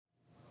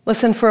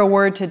Listen for a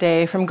word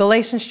today from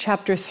Galatians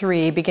chapter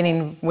 3,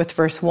 beginning with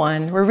verse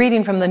 1. We're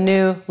reading from the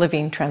New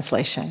Living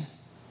Translation.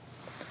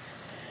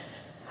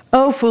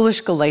 O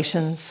foolish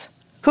Galatians,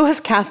 who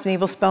has cast an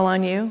evil spell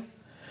on you?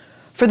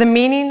 For the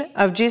meaning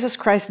of Jesus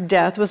Christ's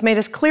death was made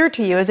as clear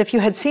to you as if you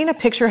had seen a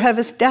picture of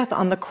his death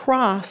on the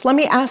cross. Let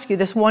me ask you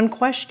this one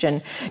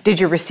question.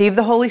 Did you receive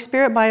the Holy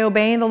Spirit by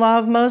obeying the law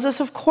of Moses?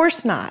 Of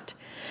course not.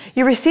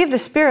 You received the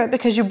Spirit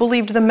because you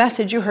believed the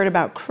message you heard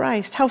about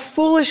Christ. How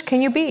foolish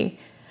can you be?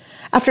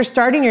 After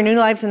starting your new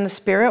lives in the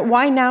Spirit,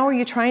 why now are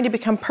you trying to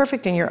become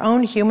perfect in your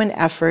own human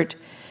effort?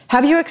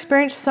 Have you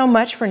experienced so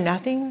much for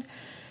nothing?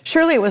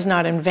 Surely it was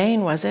not in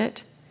vain, was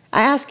it?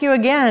 I ask you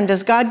again,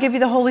 does God give you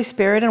the Holy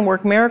Spirit and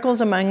work miracles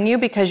among you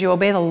because you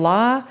obey the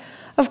law?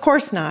 Of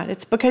course not.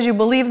 It's because you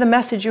believe the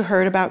message you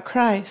heard about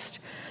Christ.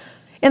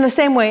 In the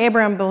same way,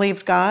 Abraham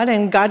believed God,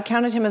 and God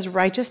counted him as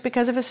righteous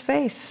because of his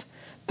faith.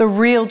 The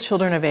real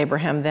children of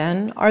Abraham,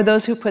 then, are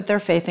those who put their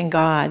faith in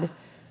God.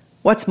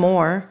 What's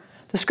more,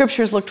 the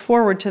Scriptures looked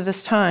forward to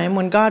this time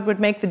when God would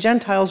make the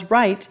Gentiles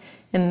right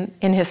in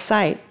his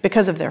sight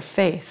because of their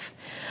faith.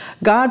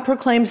 God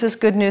proclaims this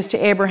good news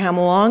to Abraham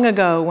long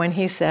ago when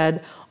he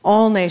said,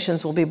 all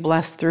nations will be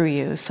blessed through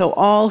you. So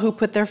all who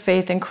put their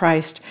faith in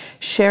Christ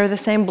share the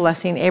same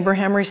blessing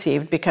Abraham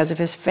received because of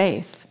his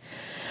faith.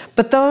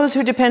 But those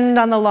who depend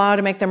on the law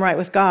to make them right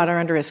with God are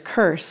under his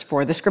curse.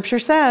 For the Scripture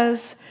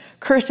says,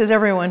 cursed is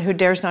everyone who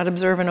dares not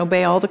observe and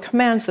obey all the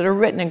commands that are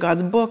written in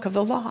God's book of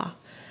the law.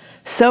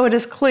 So it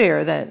is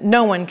clear that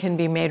no one can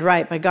be made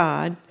right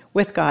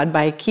with God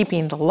by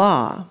keeping the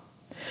law.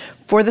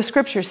 For the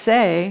Scriptures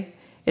say,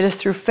 it is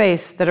through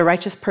faith that a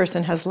righteous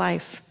person has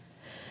life.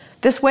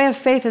 This way of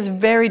faith is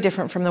very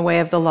different from the way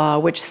of the law,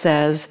 which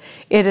says,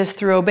 it is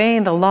through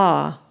obeying the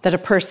law that a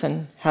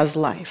person has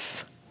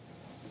life.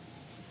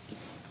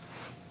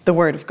 The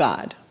Word of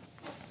God.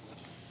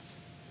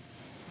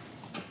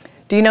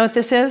 Do you know what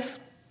this is?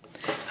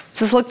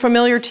 Does this look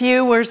familiar to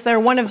you? Was there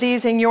one of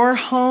these in your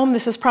home?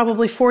 This is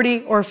probably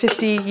 40 or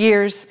 50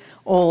 years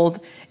old.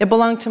 It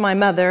belonged to my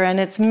mother,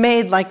 and it's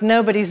made like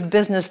nobody's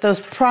business.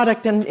 Those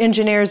product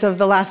engineers of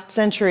the last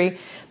century,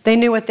 they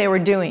knew what they were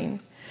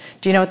doing.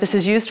 Do you know what this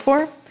is used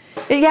for?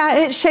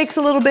 It shakes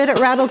a little bit. It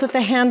rattles at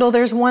the handle.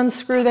 There's one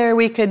screw there.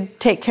 We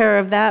could take care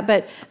of that,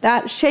 but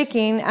that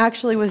shaking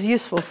actually was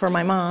useful for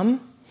my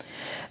mom.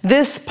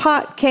 This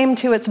pot came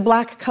to its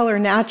black color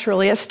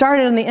naturally. It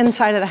started on the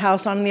inside of the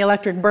house on the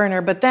electric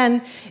burner, but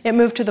then it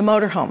moved to the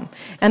motorhome.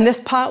 And this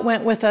pot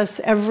went with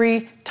us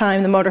every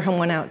time the motorhome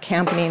went out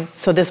camping.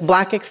 So this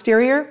black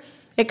exterior,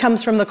 it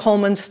comes from the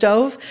Coleman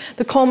stove.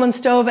 The Coleman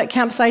stove at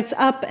campsites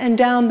up and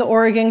down the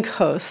Oregon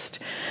coast.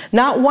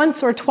 Not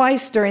once or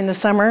twice during the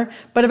summer,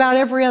 but about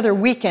every other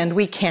weekend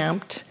we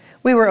camped.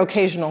 We were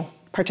occasional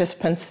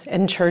participants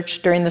in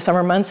church during the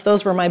summer months.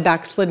 Those were my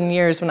backslidden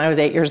years when I was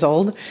 8 years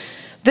old.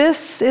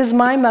 This is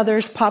my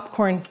mother's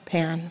popcorn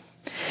pan.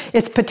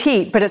 It's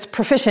petite, but it's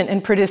proficient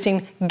in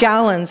producing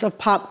gallons of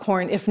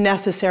popcorn if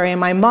necessary. And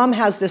my mom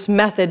has this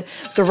method,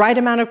 the right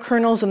amount of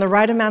kernels and the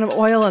right amount of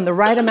oil and the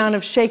right amount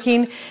of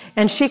shaking,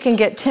 and she can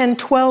get 10,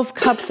 12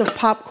 cups of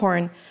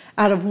popcorn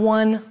out of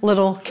one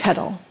little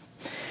kettle.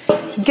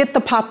 Get the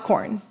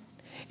popcorn.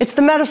 It's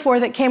the metaphor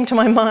that came to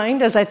my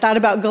mind as I thought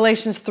about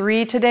Galatians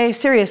 3 today.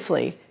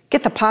 Seriously,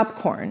 get the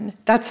popcorn.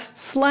 That's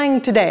slang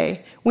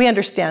today. We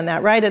understand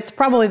that, right? It's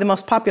probably the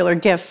most popular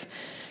GIF,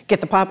 get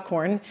the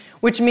popcorn,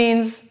 which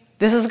means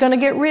this is going to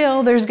get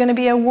real. There's going to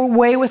be a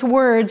way with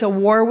words, a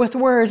war with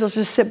words. Let's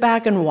just sit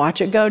back and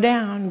watch it go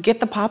down. Get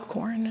the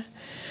popcorn.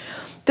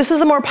 This is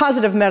the more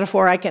positive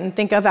metaphor I can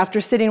think of after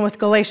sitting with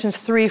Galatians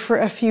 3 for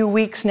a few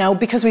weeks now,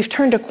 because we've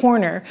turned a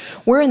corner.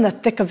 We're in the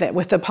thick of it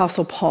with the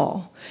Apostle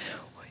Paul.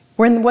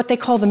 We're in what they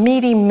call the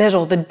meaty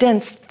middle, the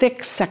dense,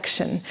 thick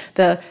section,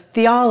 the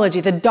theology,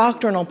 the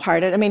doctrinal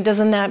part. I mean,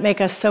 doesn't that make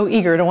us so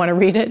eager to want to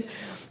read it?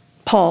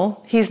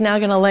 Paul, he's now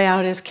going to lay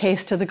out his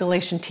case to the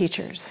Galatian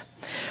teachers.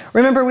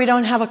 Remember, we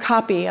don't have a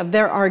copy of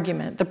their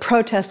argument, the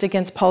protest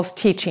against Paul's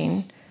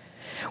teaching.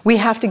 We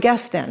have to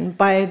guess then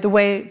by the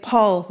way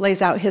Paul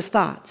lays out his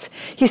thoughts.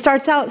 He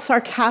starts out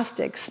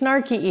sarcastic,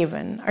 snarky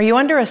even. Are you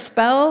under a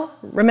spell?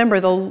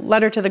 Remember, the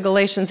letter to the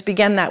Galatians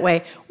began that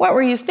way. What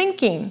were you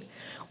thinking?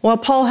 Well,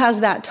 Paul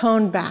has that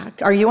tone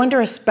back. Are you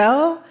under a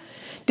spell?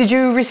 Did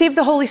you receive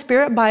the Holy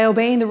Spirit by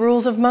obeying the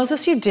rules of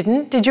Moses? You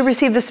didn't. Did you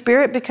receive the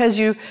Spirit because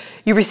you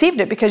received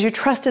it because you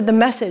trusted the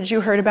message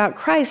you heard about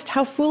Christ?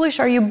 How foolish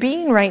are you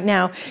being right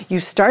now? You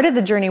started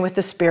the journey with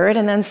the Spirit,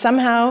 and then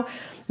somehow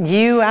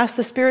you asked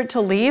the Spirit to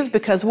leave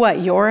because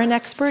what? You're an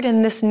expert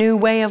in this new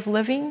way of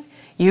living?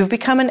 You've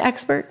become an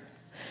expert?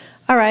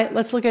 All right,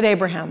 let's look at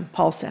Abraham,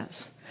 Paul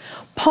says.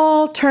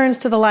 Paul turns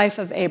to the life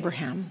of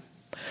Abraham.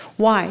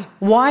 Why?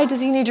 Why does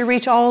he need to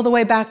reach all the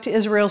way back to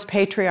Israel's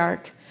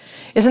patriarch?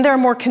 Isn't there a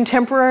more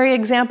contemporary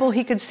example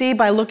he could see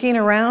by looking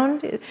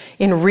around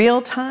in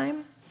real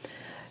time?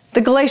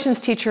 The Galatians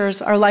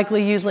teachers are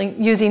likely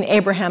using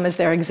Abraham as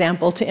their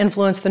example to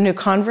influence the new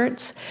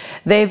converts.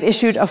 They've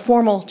issued a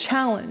formal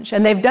challenge,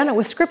 and they've done it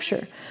with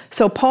Scripture.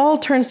 So Paul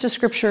turns to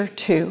Scripture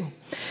too.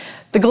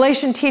 The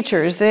Galatian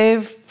teachers,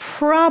 they've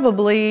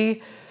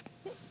probably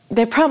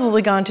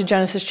gone to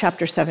Genesis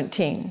chapter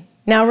 17.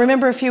 Now,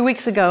 remember a few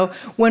weeks ago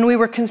when we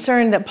were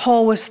concerned that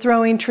Paul was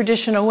throwing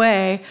tradition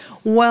away?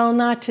 Well,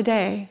 not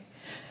today.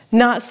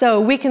 Not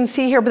so. We can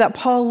see here that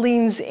Paul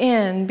leans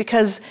in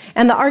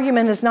and the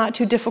argument is not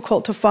too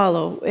difficult to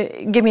follow.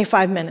 Give me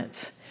 5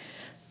 minutes.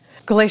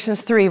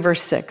 Galatians 3,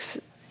 verse 6.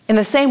 In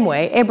the same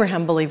way,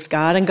 Abraham believed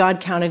God, and God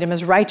counted him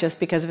as righteous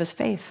because of his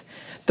faith.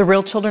 The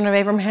real children of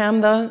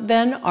Abraham,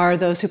 then, are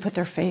those who put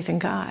their faith in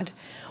God.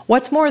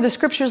 What's more, the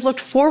scriptures looked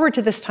forward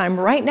to this time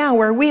right now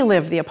where we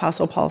live, the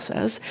Apostle Paul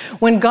says,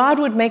 when God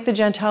would make the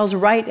Gentiles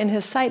right in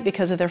his sight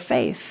because of their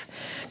faith.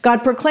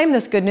 God proclaimed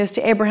this good news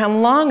to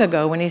Abraham long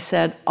ago when he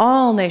said,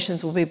 all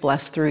nations will be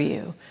blessed through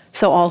you.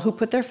 So all who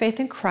put their faith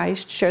in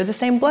Christ share the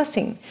same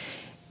blessing.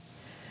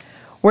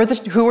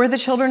 Who are the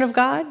children of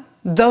God?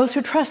 Those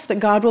who trust that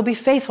God will be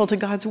faithful to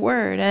God's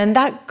word. And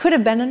that could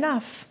have been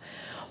enough.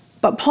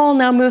 But Paul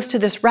now moves to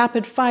this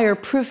rapid-fire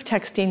proof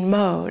texting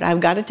mode.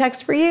 I've got a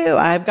text for you.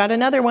 I've got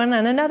another one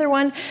and another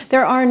one.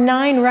 There are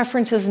 9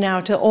 references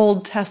now to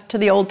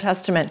the Old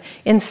Testament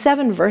in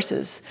 7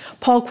 verses.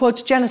 Paul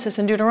quotes Genesis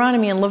and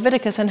Deuteronomy and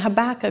Leviticus and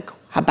Habakkuk.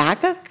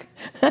 Habakkuk?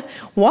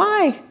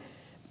 Why?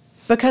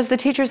 Because the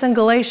teachers in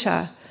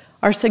Galatia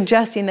are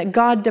suggesting that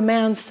God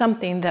demands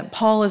something that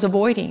Paul is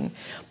avoiding.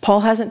 Paul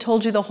hasn't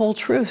told you the whole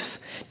truth.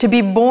 To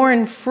be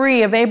born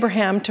free of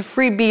Abraham,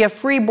 be a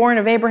freeborn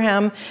of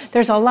Abraham,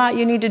 there's a lot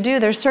you need to do.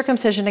 There's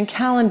circumcision and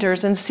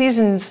calendars and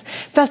seasons,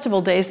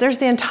 festival days. There's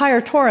the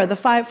entire Torah, the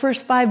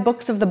first 5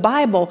 books of the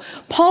Bible.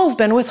 Paul's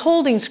been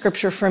withholding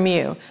scripture from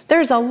you.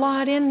 There's a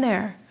lot in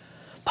there.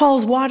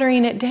 Paul's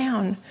watering it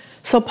down.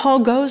 So Paul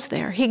goes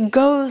there. He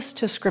goes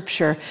to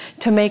scripture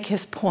to make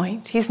his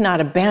point. He's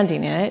not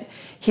abandoning it.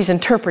 He's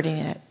interpreting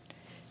it.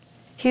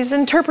 He's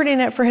interpreting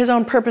it for his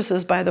own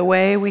purposes, by the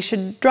way. We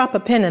should drop a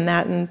pin in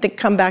that and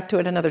come back to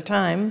it another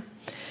time.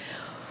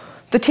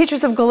 The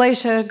teachers of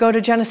Galatia go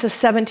to Genesis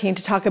 17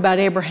 to talk about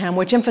Abraham,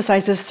 which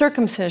emphasizes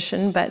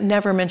circumcision but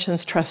never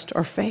mentions trust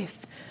or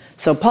faith.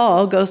 So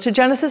Paul goes to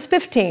Genesis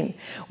 15,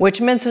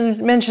 which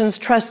mentions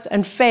trust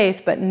and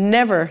faith but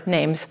never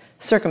names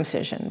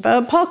circumcision.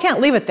 But Paul can't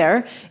leave it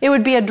there. It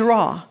would be a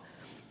draw.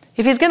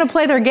 If he's going to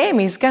play their game,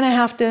 he's going to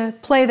have to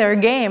play their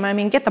game. I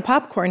mean, get the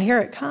popcorn. Here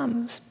it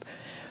comes.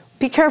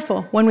 Be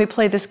careful when we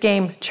play this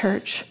game,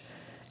 church.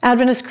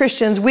 Adventist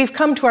Christians, we've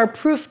come to our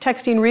proof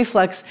texting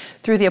reflex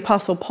through the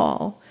Apostle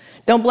Paul.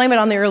 Don't blame it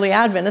on the early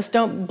Adventists.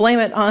 Don't blame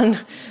it on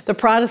the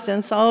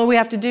Protestants. All we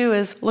have to do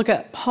is look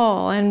at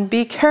Paul and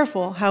be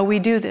careful how we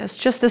do this.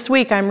 Just this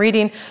week, I'm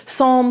reading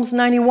Psalms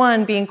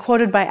 91 being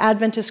quoted by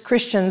Adventist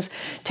Christians.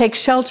 Take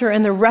shelter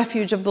in the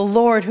refuge of the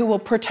Lord who will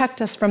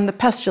protect us from the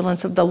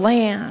pestilence of the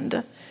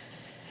land.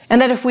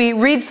 And that if we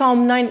read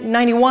Psalm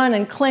 91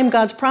 and claim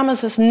God's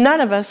promises,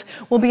 none of us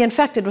will be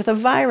infected with a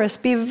virus.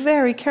 Be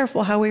very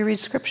careful how we read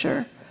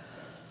Scripture.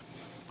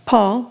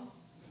 Paul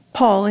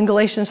in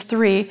Galatians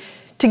 3,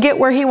 to get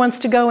where he wants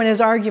to go in his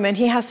argument,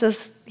 he has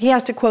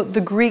to quote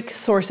the Greek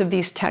source of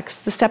these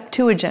texts, the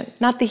Septuagint,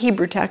 not the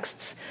Hebrew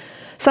texts.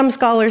 Some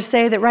scholars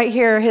say that right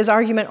here his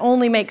argument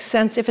only makes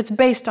sense if it's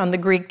based on the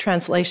Greek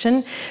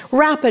translation.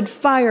 Rapid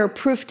fire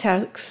proof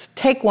text.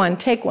 Take one.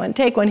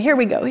 Here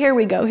we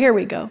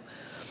go.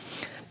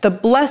 The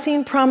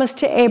blessing promised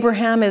to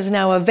Abraham is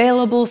now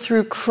available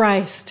through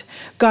Christ.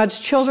 God's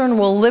children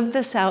will live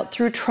this out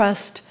through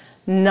trust,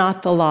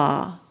 not the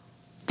law.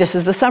 This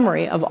is the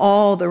summary of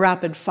all the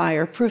rapid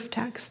fire proof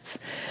texts.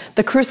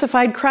 The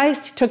crucified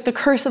Christ took the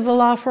curse of the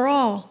law for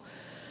all.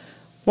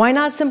 Why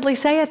not simply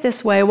say it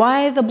this way?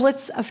 Why the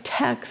blitz of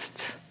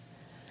texts?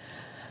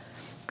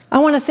 I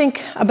want to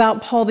think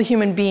about Paul the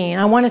human being.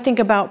 I want to think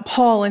about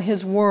Paul and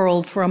his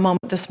world for a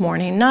moment this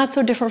morning, not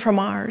so different from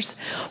ours.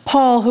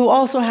 Paul, who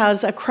also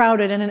has a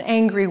crowded and an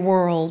angry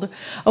world,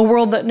 a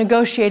world that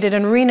negotiated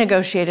and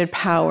renegotiated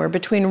power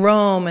between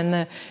Rome and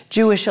the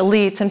Jewish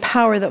elites and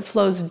power that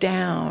flows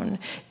down.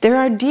 There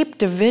are deep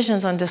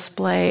divisions on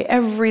display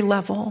every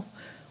level.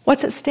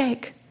 What's at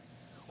stake?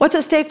 What's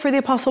at stake for the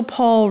Apostle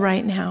Paul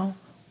right now?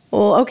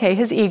 Well, okay,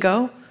 his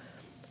ego.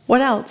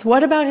 What else?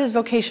 What about his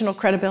vocational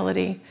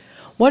credibility?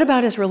 What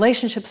about his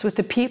relationships with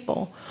the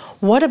people?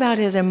 What about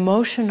his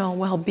emotional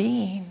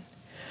well-being?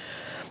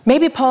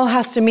 Maybe Paul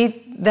has to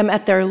meet them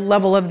at their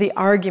level of the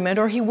argument,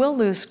 or he will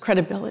lose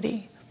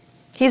credibility.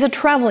 He's a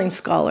traveling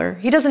scholar.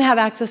 He doesn't have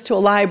access to a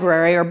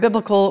library or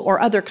biblical or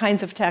other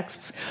kinds of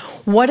texts.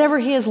 Whatever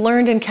he has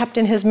learned and kept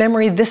in his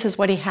memory, this is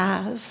what he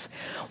has.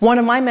 One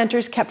of my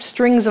mentors kept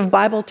strings of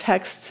Bible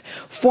texts,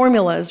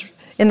 formulas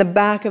in the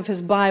back of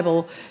his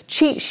Bible,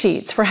 cheat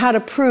sheets for how to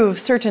prove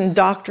certain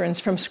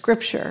doctrines from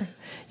Scripture.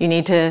 You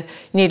need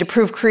to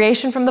prove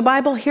creation from the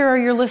Bible? Here are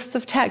your lists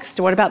of texts.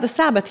 What about the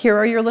Sabbath? Here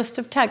are your lists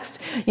of texts.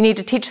 You need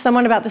to teach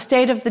someone about the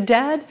state of the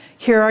dead?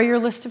 Here are your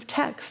list of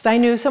texts. I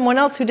knew someone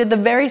else who did the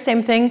very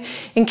same thing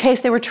in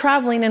case they were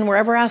traveling and were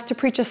ever asked to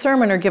preach a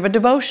sermon or give a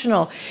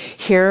devotional.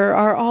 Here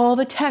are all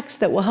the texts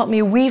that will help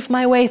me weave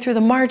my way through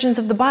the margins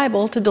of the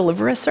Bible to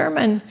deliver a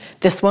sermon.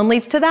 This one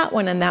leads to that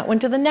one and that one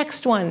to the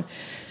next one.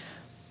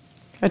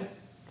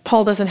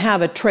 Paul doesn't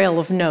have a trail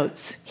of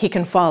notes he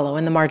can follow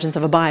in the margins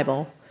of a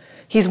Bible.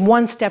 He's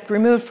one step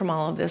removed from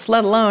all of this,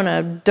 let alone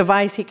a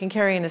device he can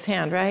carry in his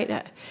hand,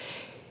 right?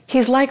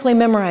 He's likely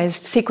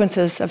memorized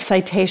sequences of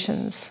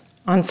citations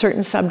on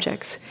certain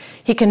subjects.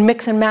 He can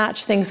mix and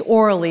match things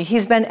orally.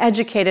 He's been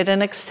educated,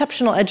 an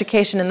exceptional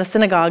education in the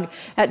synagogue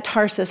at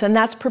Tarsus, and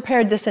that's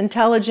prepared this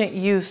intelligent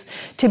youth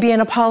to be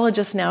an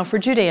apologist now for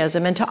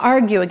Judaism and to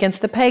argue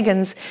against the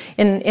pagans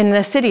in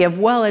the city of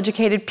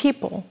well-educated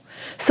people.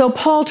 So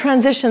Paul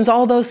transitions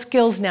all those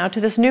skills now to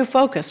this new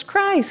focus,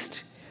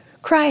 Christ.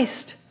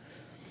 Christ.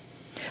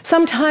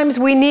 Sometimes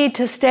we need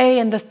to stay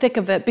in the thick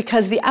of it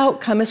because the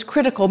outcome is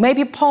critical.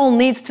 Maybe Paul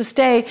needs to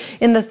stay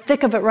in the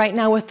thick of it right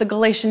now with the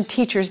Galatian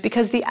teachers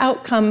because the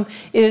outcome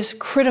is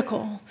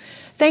critical.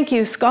 Thank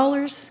you,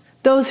 scholars,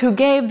 those who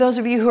gave, those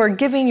of you who are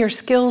giving your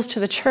skills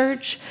to the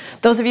church,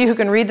 those of you who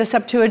can read the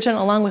Septuagint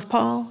along with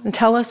Paul and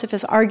tell us if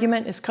his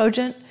argument is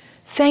cogent.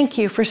 Thank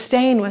you for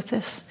staying with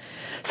this.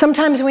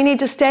 Sometimes we need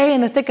to stay in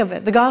the thick of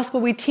it. The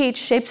gospel we teach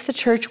shapes the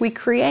church we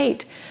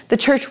create. The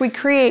church we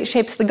create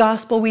shapes the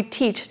gospel we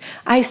teach.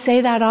 I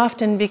say that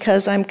often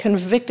because I'm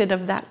convicted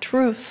of that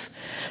truth.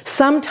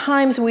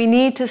 Sometimes we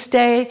need to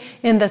stay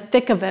in the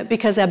thick of it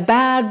because a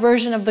bad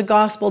version of the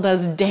gospel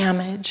does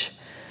damage.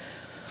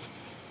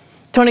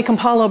 Tony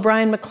Campolo,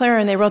 Brian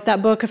McLaren, they wrote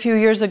that book a few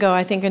years ago,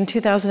 I think in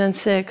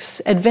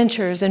 2006,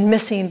 Adventures in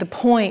Missing the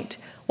Point.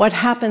 What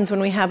happens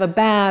when we have a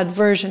bad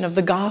version of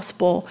the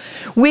gospel?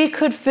 We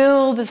could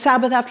fill the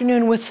Sabbath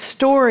afternoon with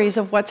stories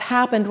of what's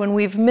happened when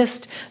we've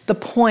missed the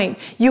point.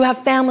 You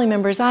have family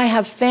members, I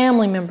have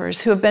family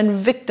members who have been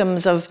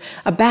victims of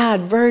a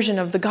bad version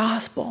of the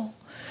gospel.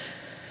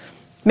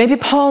 Maybe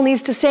Paul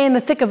needs to stay in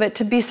the thick of it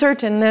to be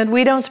certain that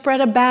we don't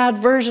spread a bad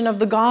version of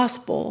the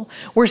gospel.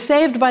 We're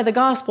saved by the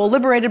gospel,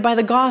 liberated by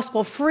the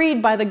gospel, freed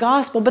by the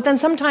gospel, but then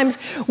sometimes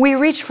we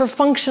reach for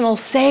functional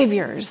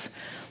saviors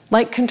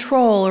like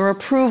control or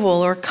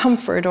approval or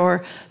comfort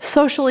or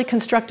socially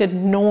constructed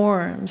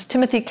norms.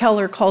 Timothy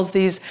Keller calls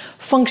these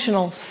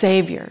functional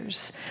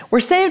saviors.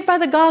 We're saved by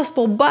the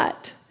gospel,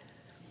 but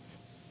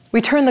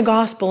we turn the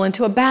gospel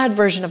into a bad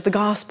version of the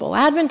gospel.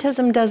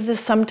 Adventism does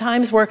this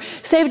sometimes. We're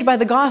saved by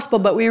the gospel,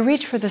 but we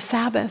reach for the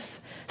Sabbath.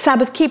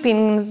 Sabbath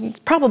keeping is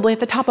probably at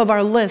the top of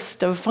our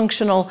list of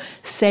functional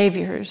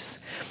saviors.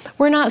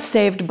 We're not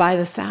saved by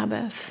the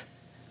Sabbath.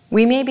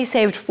 We may be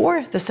saved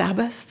for the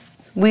Sabbath.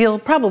 We'll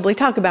probably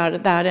talk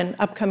about that in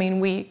upcoming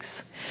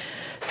weeks.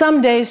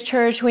 Some days,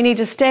 church, we need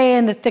to stay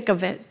in the thick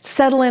of it,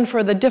 settle in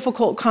for the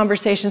difficult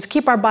conversations,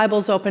 keep our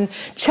Bibles open,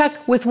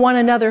 check with one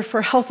another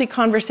for healthy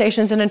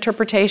conversations and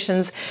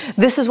interpretations.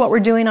 This is what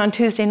we're doing on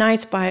Tuesday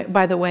nights,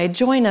 by the way.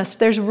 Join us.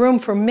 There's room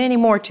for many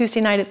more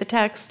Tuesday night at the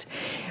Text.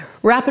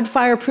 Rapid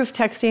fire proof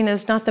texting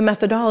is not the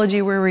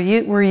methodology we're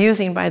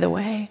using, by the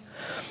way.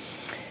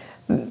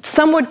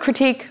 Some would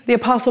critique the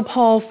Apostle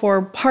Paul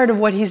for part of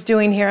what he's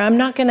doing here. I'm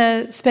not going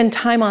to spend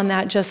time on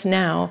that just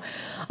now.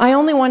 I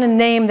only want to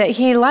name that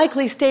he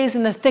likely stays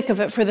in the thick of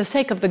it for the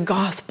sake of the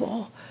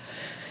gospel.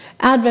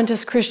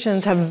 Adventist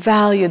Christians have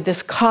valued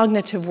this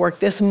cognitive work,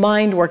 this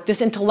mind work,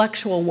 this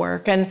intellectual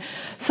work, and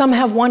some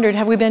have wondered,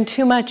 have we been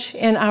too much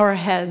in our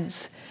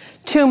heads?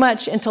 Too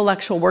much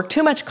intellectual work,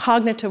 too much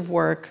cognitive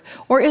work?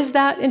 Or is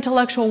that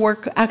intellectual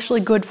work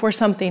actually good for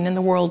something in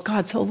the world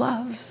God so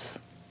loves?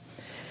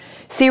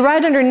 See,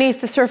 right underneath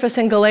the surface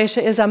in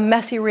Galatia is a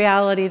messy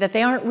reality that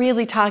they aren't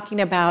really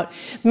talking about.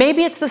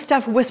 Maybe it's the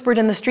stuff whispered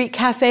in the street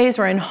cafes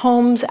or in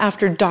homes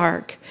after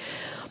dark.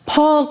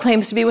 Paul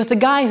claims to be with the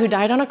guy who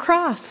died on a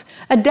cross,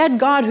 a dead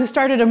God who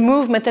started a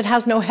movement that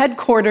has no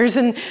headquarters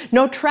and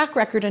no track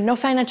record and no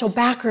financial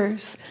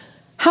backers.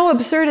 How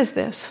absurd is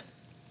this?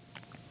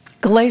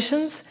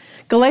 Galatians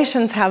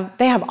have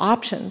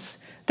options.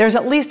 There's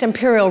at least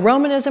Imperial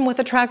Romanism with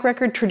a track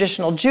record,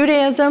 traditional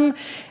Judaism,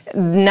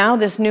 now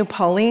this new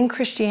Pauline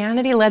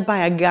Christianity led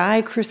by a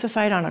guy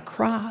crucified on a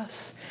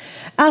cross.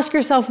 Ask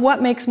yourself,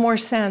 what makes more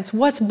sense?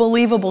 What's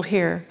believable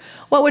here?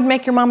 What would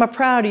make your mama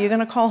proud? Are you going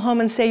to call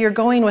home and say you're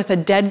going with a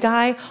dead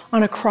guy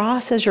on a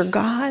cross as your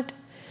God?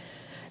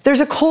 There's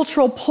a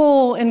cultural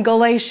pull in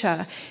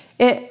Galatia.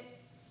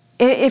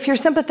 If you're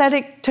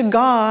sympathetic to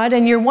God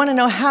and you want to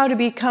know how to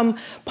become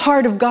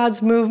part of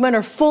God's movement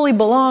or fully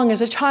belong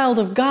as a child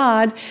of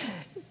God,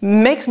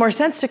 makes more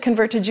sense to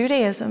convert to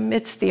Judaism.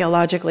 It's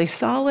theologically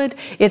solid.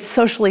 It's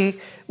socially,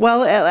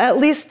 well, at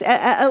least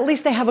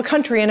they have a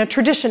country and a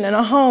tradition and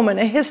a home and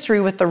a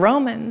history with the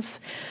Romans.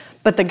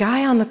 But the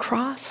guy on the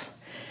cross,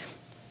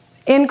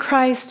 in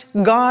Christ,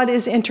 God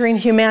is entering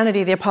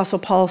humanity, the Apostle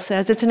Paul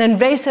says. It's an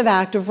invasive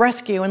act of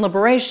rescue and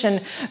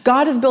liberation.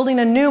 God is building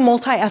a new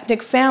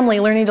multi-ethnic family,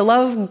 learning to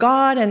love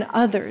God and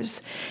others.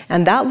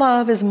 And that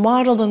love is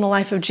modeled in the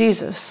life of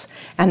Jesus.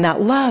 And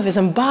that love is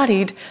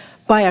embodied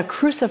by a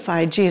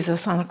crucified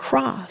Jesus on a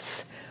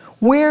cross.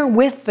 We're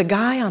with the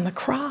guy on the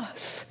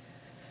cross.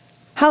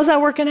 How's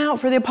that working out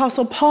for the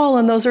Apostle Paul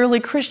and those early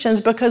Christians?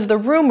 Because the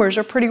rumors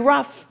are pretty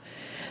rough.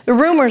 The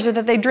rumors are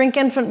that they drink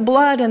infant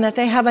blood and that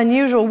they have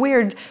unusual,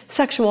 weird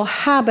sexual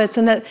habits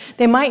and that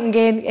they might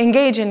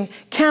engage in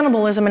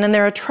cannibalism, and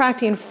they're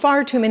attracting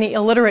far too many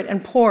illiterate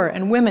and poor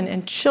and women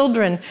and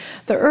children.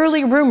 The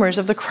early rumors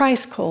of the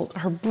Christ cult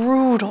are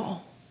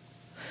brutal.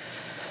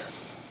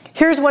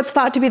 Here's what's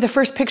thought to be the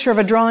first picture of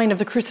a drawing of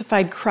the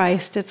crucified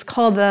Christ. It's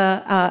called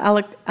the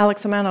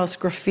Alexamenos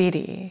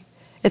graffiti.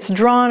 It's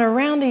drawn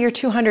around the year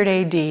 200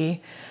 AD.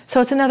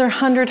 So it's another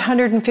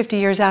 150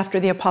 years after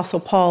the Apostle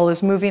Paul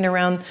is moving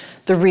around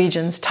the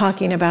regions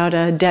talking about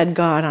a dead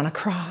God on a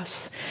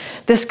cross.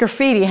 This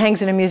graffiti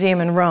hangs in a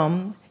museum in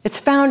Rome. It's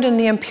found in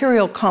the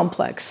imperial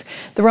complex,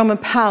 the Roman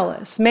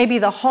palace, maybe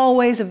the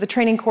hallways of the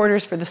training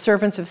quarters for the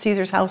servants of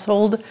Caesar's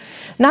household.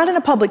 Not in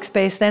a public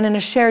space then, in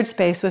a shared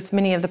space with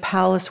many of the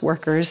palace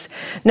workers.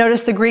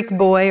 Notice the Greek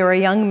boy or a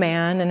young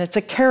man, and it's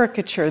a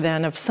caricature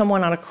then of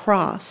someone on a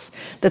cross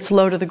that's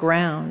low to the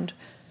ground.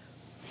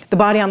 The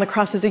body on the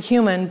cross is a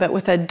human, but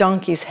with a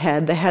donkey's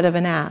head, the head of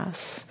an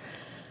ass.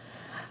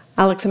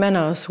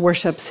 Alexamenos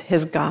worships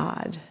his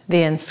god,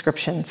 the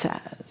inscription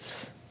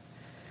says.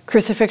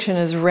 Crucifixion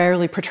is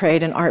rarely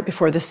portrayed in art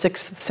before the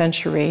 6th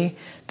century.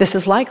 This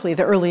is likely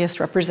the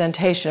earliest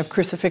representation of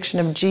crucifixion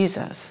of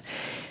Jesus.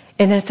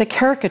 And it's a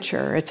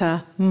caricature, it's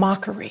a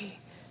mockery.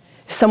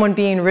 Is someone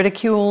being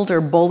ridiculed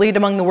or bullied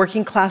among the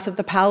working class of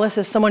the palace?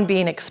 Is someone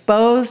being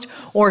exposed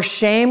or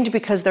shamed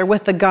because they're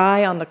with the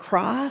guy on the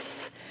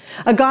cross?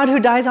 A God who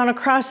dies on a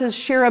cross is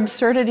sheer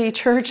absurdity,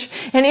 church,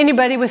 and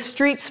anybody with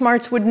street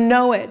smarts would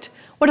know it.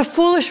 What a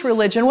foolish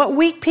religion, what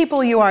weak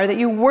people you are that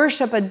you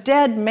worship a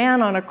dead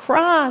man on a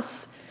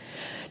cross.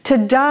 To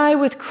die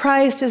with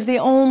Christ is the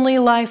only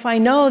life I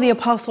know, the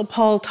Apostle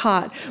Paul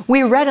taught.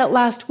 We read it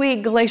last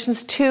week,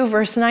 Galatians 2,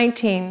 verse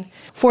 19.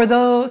 For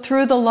though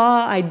through the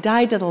law I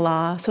died to the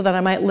law so that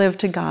I might live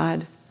to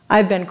God,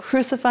 I've been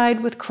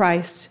crucified with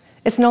Christ.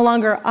 It's no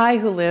longer I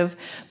who live,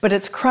 but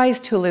it's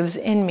Christ who lives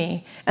in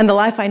me. And the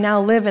life I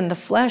now live in the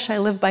flesh, I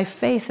live by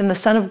faith in the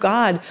Son of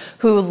God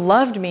who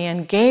loved me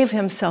and gave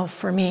himself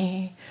for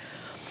me.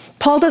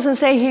 Paul doesn't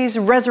say he's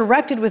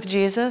resurrected with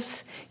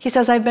Jesus. He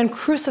says, I've been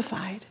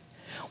crucified.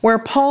 Where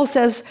Paul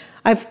says,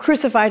 I've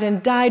crucified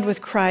and died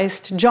with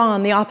Christ,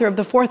 John, the author of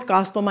the 4th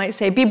gospel, might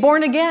say, be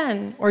born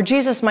again. Or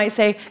Jesus might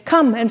say,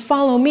 come and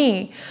follow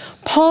me.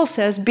 Paul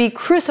says, be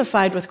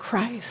crucified with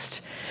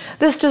Christ.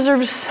 This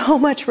deserves so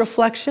much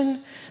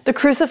reflection. The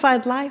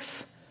crucified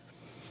life.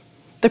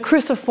 The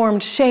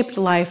cruciformed shaped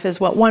life is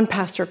what one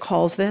pastor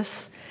calls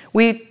this.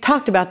 We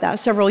talked about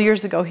that several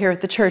years ago here at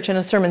the church in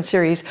a sermon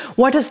series.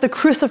 What does the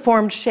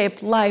cruciformed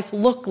shaped life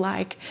look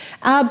like?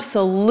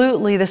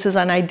 Absolutely, this is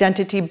an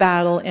identity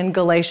battle in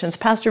Galatians.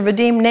 Pastor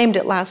Vadim named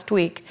it last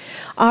week.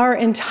 Our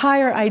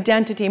entire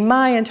identity,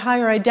 my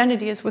entire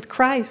identity is with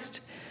Christ.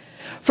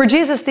 For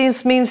Jesus,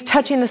 this means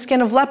touching the skin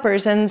of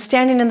lepers and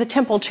standing in the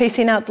temple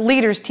chasing out the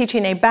leaders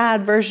teaching a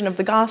bad version of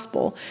the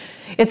gospel.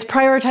 It's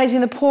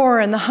prioritizing the poor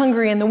and the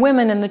hungry and the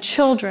women and the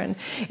children.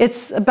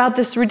 It's about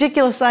this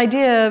ridiculous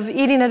idea of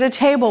eating at a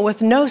table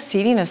with no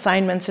seating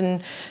assignments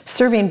and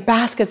serving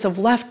baskets of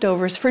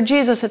leftovers. For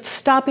Jesus, it's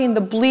stopping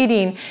the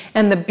bleeding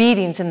and the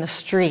beatings in the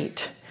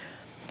street.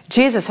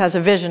 Jesus has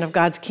a vision of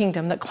God's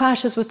kingdom that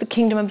clashes with the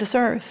kingdom of this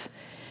earth.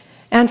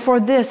 And for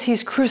this,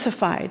 he's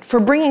crucified,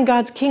 for bringing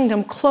God's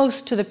kingdom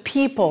close to the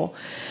people.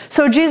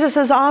 So Jesus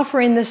is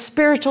offering this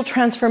spiritual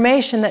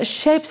transformation that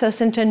shapes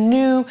us into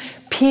new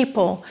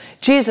people.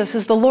 Jesus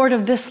is the Lord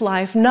of this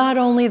life, not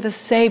only the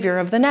Savior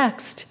of the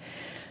next.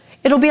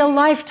 It'll be a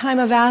lifetime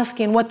of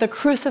asking what the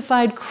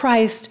crucified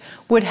Christ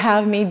would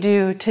have me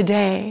do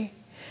today.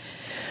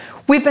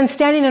 We've been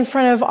standing in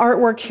front of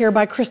artwork here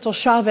by Crystal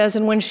Chavez,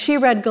 and when she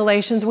read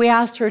Galatians, we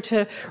asked her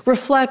to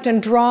reflect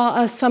and draw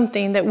us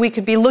something that we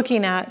could be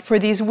looking at for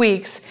these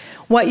weeks.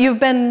 What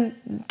you've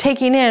been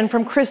taking in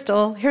from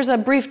Crystal, here's a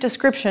brief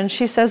description.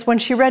 She says when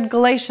she read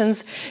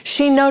Galatians,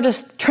 she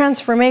noticed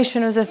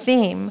transformation as a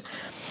theme.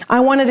 I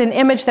wanted an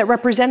image that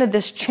represented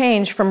this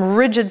change from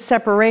rigid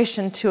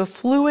separation to a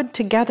fluid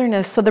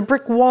togetherness. So the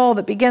brick wall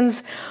that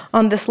begins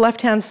on this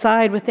left-hand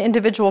side with the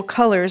individual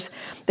colors,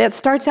 that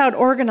starts out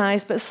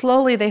organized, but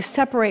slowly they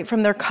separate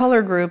from their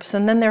color groups,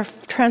 and then they're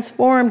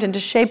transformed into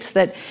shapes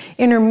that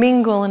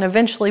intermingle and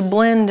eventually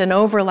blend and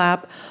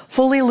overlap,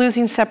 fully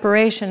losing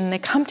separation. And they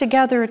come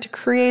together to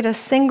create a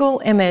single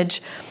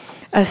image,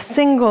 a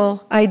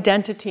single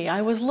identity.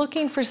 I was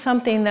looking for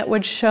something that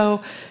would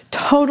show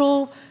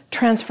total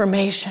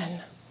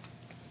transformation.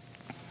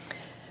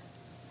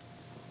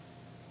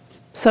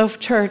 So,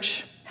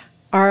 church,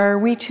 are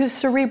we too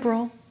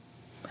cerebral?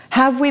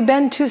 Have we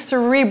been too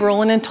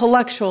cerebral and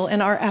intellectual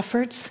in our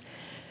efforts?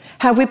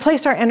 Have we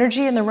placed our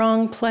energy in the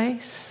wrong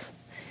place?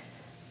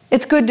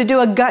 It's good to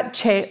do a gut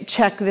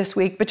check this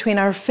week between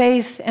our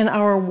faith and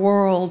our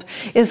world.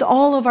 Is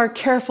all of our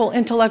careful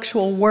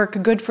intellectual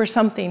work good for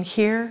something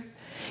here?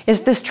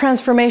 Is this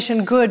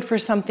transformation good for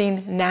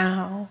something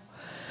now?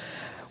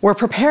 We're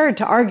prepared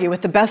to argue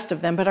with the best of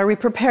them, but are we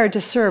prepared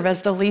to serve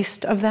as the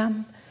least of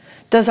them?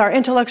 Does our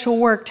intellectual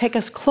work take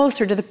us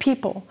closer to the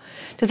people?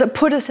 Does it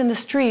put us in the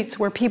streets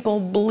where people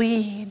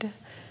bleed?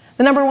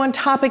 The number one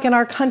topic in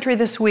our country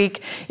this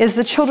week is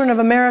the children of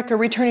America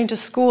returning to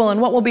school and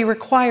what will be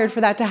required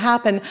for that to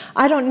happen.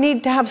 I don't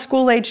need to have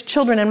school-aged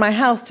children in my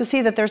house to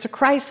see that there's a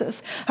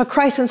crisis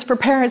for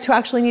parents who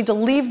actually need to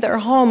leave their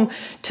home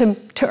to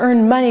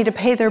earn money to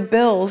pay their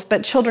bills,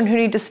 but children who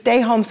need to stay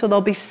home so they'll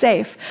be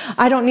safe.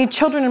 I don't need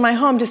children in my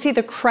home to see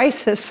the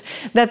crisis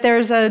that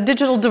there's a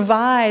digital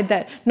divide,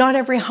 that not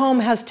every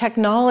home has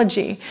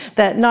technology,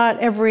 that not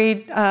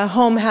every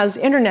home has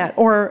internet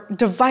or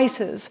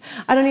devices.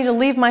 I don't need to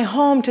leave my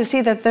home to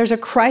see that there's a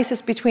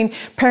crisis between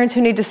parents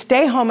who need to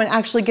stay home and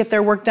actually get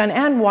their work done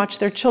and watch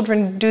their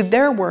children do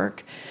their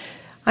work.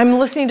 I'm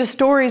listening to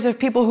stories of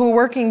people who are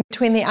working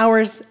between the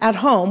hours at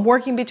home,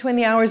 working between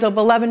the hours of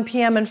 11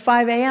 p.m. and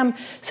 5 a.m.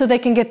 so they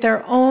can get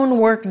their own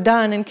work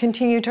done and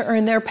continue to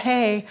earn their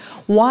pay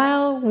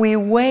while we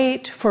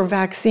wait for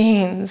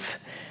vaccines.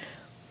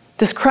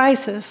 This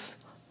crisis,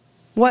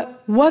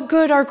 what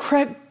good are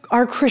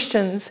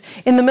Christians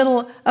in the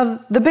middle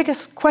of the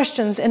biggest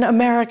questions in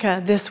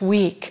America this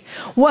week?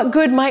 What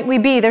good might we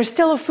be? There's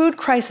still a food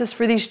crisis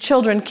for these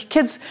children.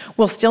 Kids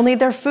will still need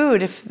their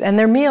food and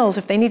their meals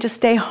if they need to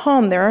stay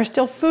home. There are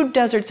still food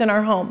deserts in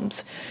our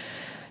homes.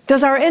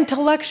 Does our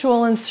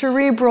intellectual and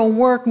cerebral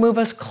work move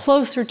us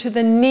closer to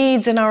the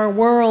needs in our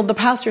world? The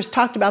pastors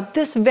talked about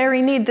this very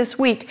need this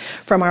week,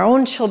 from our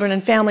own children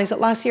and families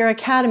at La Sierra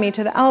Academy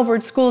to the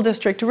Alvord School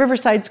District to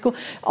Riverside School,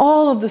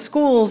 all of the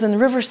schools in the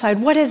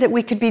Riverside. What is it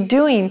we could be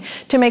doing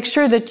to make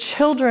sure the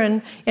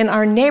children in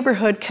our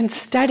neighborhood can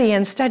study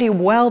and study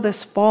well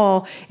this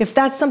fall? If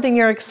that's something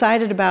you're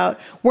excited about,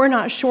 we're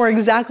not sure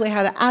exactly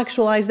how to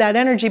actualize that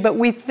energy, but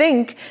we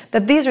think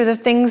that these are the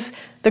things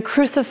the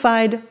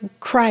crucified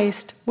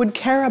Christ would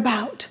care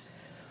about.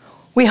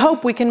 We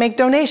hope we can make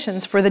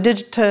donations for the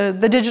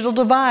digital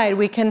divide.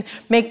 We can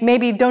make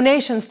maybe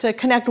donations to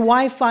connect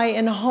Wi-Fi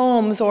in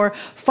homes or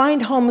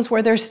find homes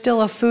where there's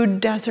still a food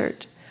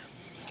desert.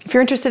 If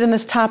you're interested in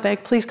this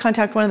topic, please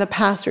contact one of the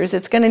pastors.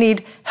 It's going to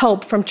need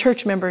help from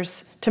church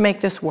members to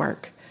make this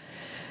work.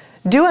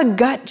 Do a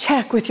gut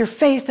check with your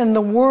faith in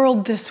the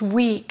world this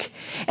week.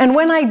 And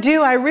when I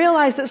do, I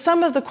realize that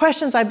some of the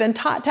questions I've been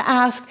taught to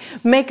ask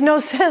make no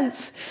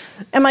sense.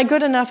 Am I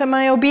good enough? Am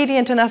I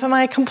obedient enough? Am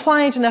I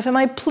compliant enough? Am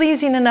I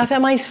pleasing enough?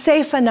 Am I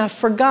safe enough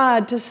for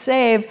God to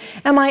save?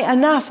 Am I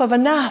enough of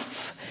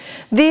enough?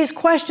 These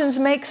questions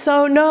make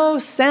no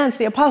sense.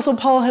 The Apostle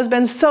Paul has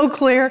been so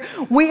clear.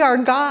 We are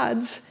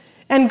God's.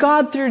 And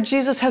God, through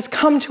Jesus, has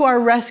come to our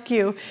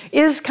rescue,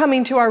 is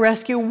coming to our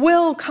rescue,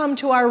 will come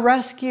to our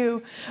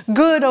rescue.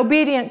 Good,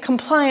 obedient,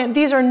 compliant,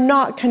 these are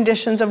not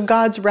conditions of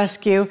God's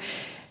rescue.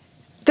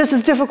 This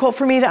is difficult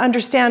for me to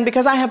understand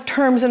because I have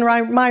terms in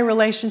my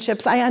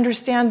relationships. I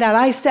understand that.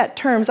 I set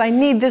terms. I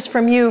need this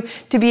from you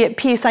to be at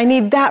peace. I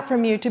need that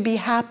from you to be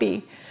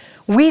happy.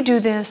 We do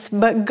this,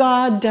 but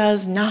God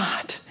does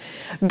not.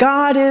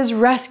 God is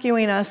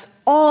rescuing us,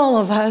 all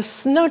of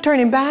us, no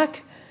turning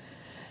back.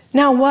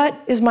 Now, what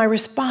is my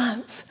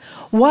response?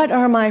 What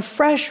are my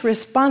fresh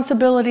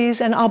responsibilities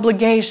and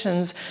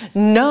obligations,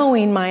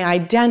 knowing my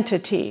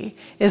identity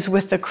is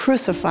with the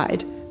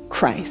crucified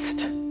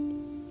Christ?